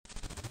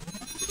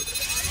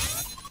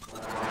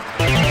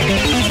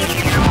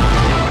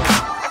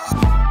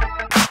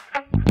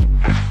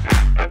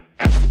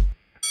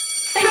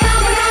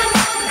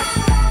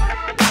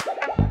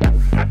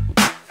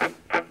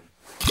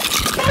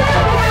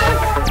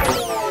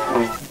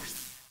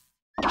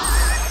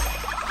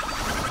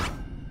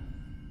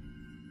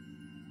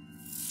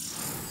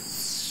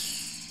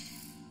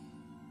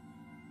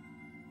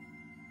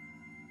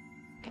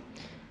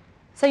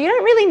So you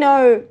don't really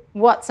know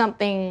what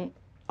something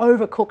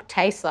overcooked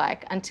tastes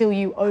like until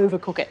you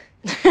overcook it.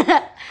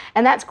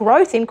 And that's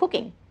growth in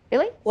cooking.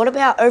 Billy? What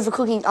about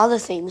overcooking other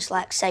things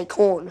like, say,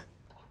 corn?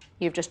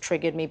 You've just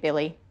triggered me,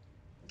 Billy.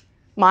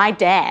 My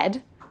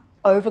dad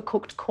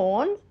overcooked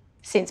corn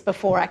since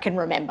before I can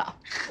remember.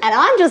 And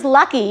I'm just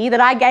lucky that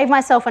I gave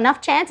myself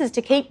enough chances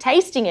to keep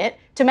tasting it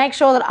to make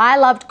sure that I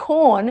loved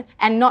corn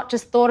and not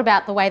just thought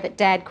about the way that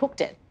Dad cooked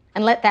it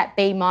and let that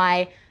be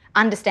my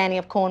understanding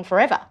of corn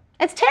forever.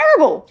 It's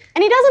terrible.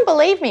 And he doesn't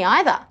believe me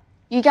either.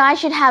 You guys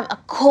should have a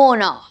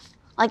corn-off,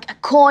 like a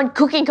corn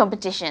cooking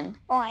competition.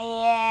 Oh,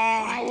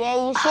 yeah. Oh,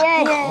 yeah, you should.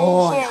 Yeah,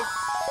 you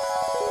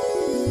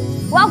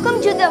should.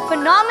 Welcome to the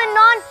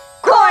Phenomenon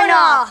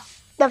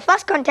Corn-Off. The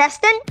first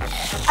contestant,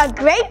 a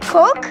great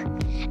cook,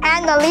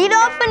 and the leader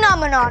of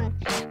Phenomenon.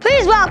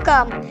 Please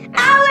welcome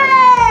Alice!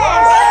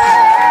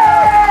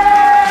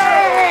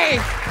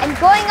 Yay! And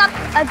going up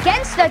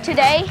against her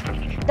today,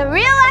 the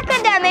real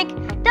academic,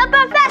 the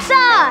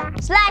professor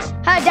 /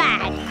 her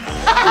dad.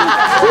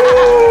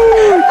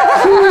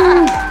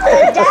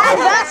 Dad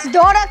versus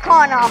daughter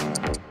corn-off.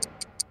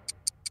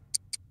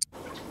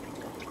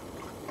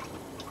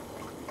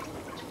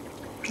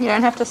 You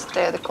don't have to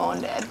stir the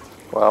corn, Dad.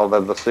 Well,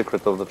 that's the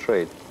secret of the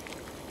trade.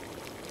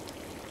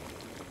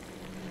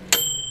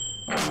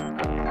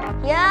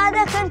 Here are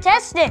the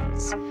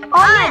contestants. Oh,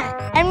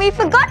 yeah, and we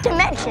forgot to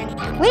mention,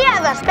 we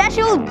have a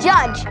special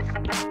judge,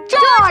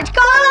 George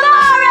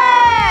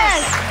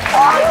Calombaris!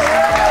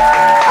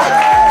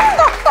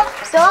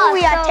 So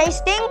we are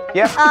tasting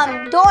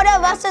daughter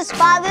versus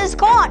father's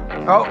corn.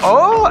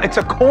 Oh, it's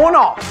a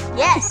corn-off.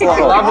 Yes. I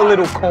love a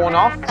little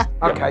corn-off.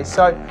 Okay,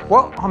 so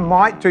what I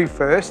might do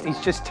first is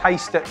just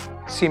taste it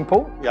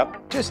simple.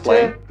 Yep. Just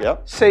plain. to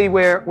see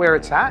where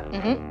it's at.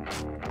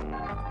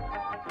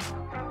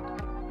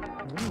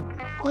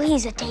 Well,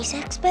 he's a taste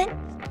expert.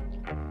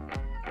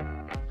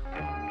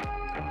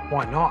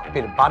 Why not? A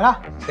bit of butter.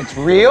 It's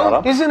real,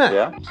 Butter. isn't it?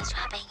 Yeah. He's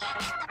rubbing it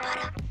in the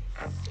butter.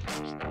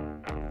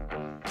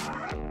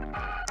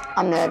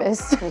 I'm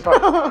nervous.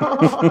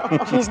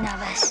 She's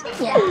nervous.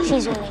 Yeah,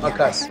 she's really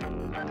nervous. Okay.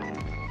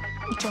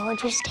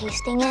 George is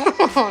tasting it.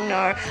 Oh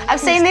no. I've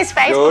seen this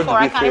face George, before,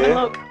 I be can't even fair.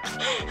 look.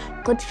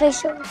 Good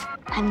face, George.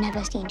 I've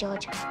never seen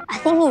George. I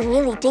think he's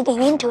really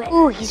digging into it.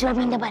 Ooh, he's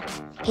rubbing the butter.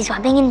 He's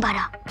rubbing in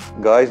butter.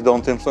 Guys,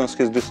 don't influence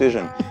his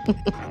decision.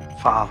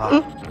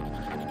 Father,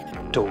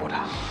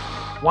 daughter.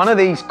 One of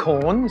these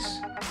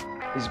corns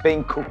is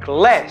being cooked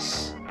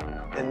less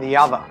than the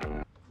other.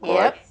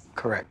 Yep.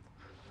 Correct.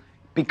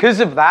 Because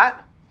of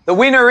that, the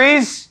winner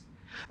is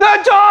the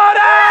daughter!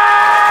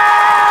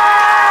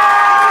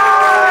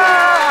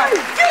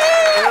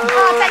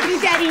 Oh, thank you,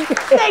 Daddy.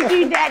 Thank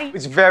you, Daddy.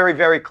 It's very,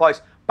 very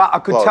close. But I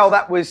could Close. tell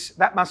that must,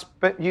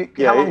 but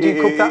how long do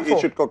you cook that for? It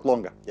should cook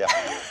longer, yeah.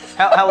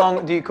 How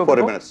long do you cook 40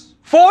 it for? minutes.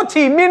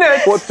 40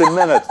 minutes? 40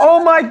 minutes.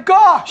 Oh my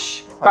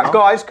gosh! But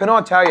guys, can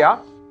I tell you,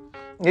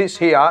 this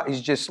here is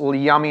just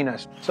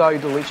yumminess. So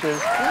delicious.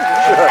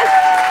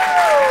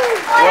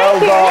 Well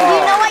Do you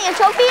done. know what your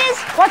trophy is?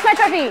 What's my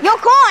trophy? Your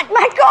corn.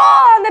 My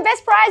corn, the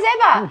best prize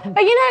ever.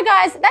 But you know,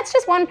 guys, that's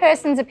just one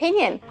person's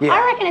opinion. Yeah.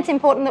 I reckon it's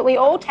important that we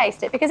all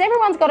taste it because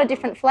everyone's got a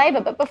different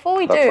flavour. But before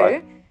we That's do,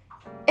 right.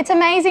 it's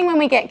amazing when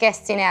we get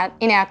guests in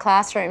our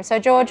classroom. So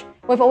George,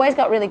 we've always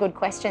got really good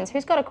questions.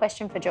 Who's got a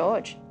question for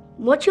George?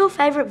 What's your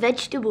favourite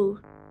vegetable?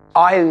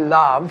 I'm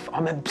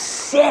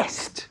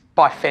obsessed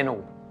by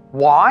fennel.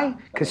 Why?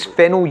 Because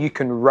fennel, you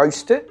can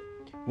roast it,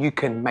 you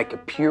can make a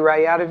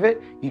puree out of it,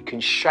 you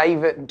can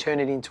shave it and turn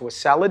it into a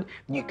salad,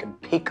 you can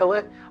pickle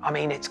it. I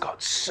mean, it's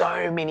got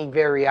so many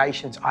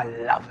variations. I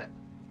love it.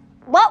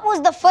 What was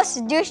the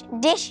first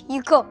dish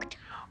you cooked?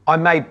 I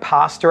made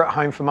pasta at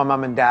home for my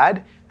mum and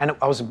dad, and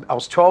I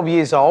was 12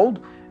 years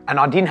old, and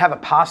I didn't have a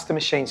pasta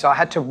machine, so I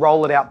had to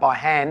roll it out by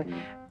hand,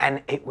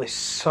 and it was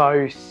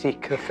so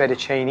thick, the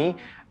fettuccine,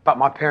 but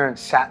my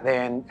parents sat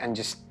there and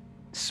just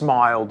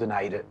smiled and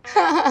ate it.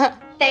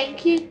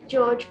 Thank you,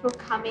 George, for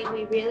coming.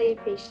 We really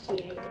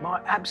appreciate it. My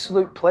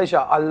absolute pleasure.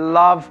 I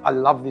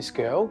love this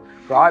girl,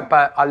 right?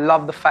 But I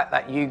love the fact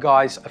that you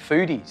guys are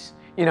foodies.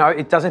 You know,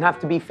 it doesn't have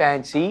to be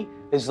fancy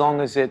as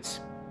long as it's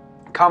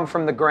come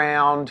from the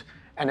ground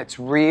and it's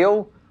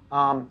real.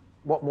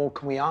 What more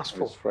can we ask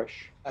for? It's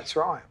fresh. That's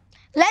right.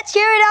 Let's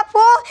hear it up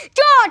for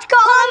George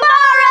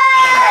Calombaris!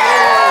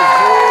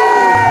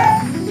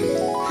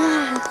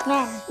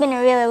 Man, it's been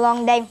a really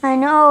long day. I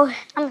know.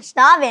 I'm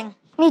starving.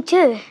 Me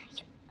too.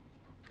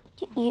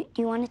 Do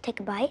you want to take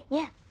a bite?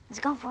 Yeah, let's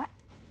go for it.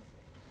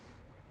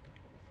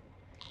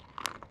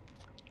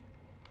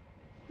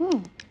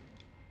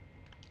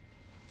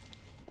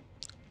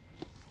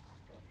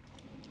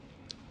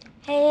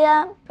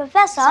 Hey,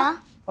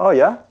 Professor. Oh,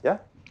 yeah? Yeah?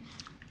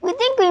 We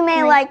think we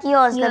may like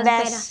yours the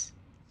best.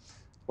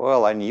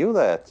 Well, I knew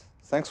that.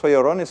 Thanks for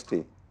your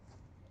honesty.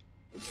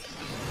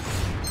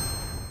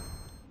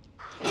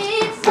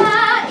 It's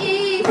not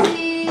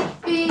easy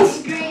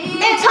being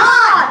green. It's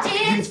hard!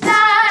 It's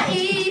not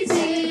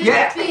easy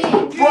Yeah.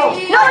 being green. Whoa.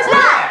 No, it's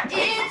not!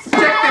 It's Check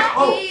this. not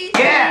Oh, easy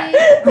yeah.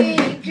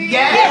 being green.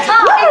 Yeah. It's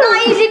hard! It's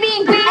not easy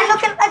being green. And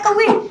looking like a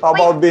weird How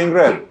about being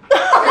red? Can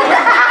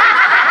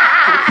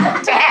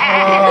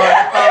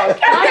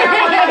I have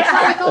one more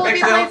time with all of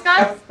you, please,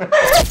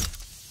 guys?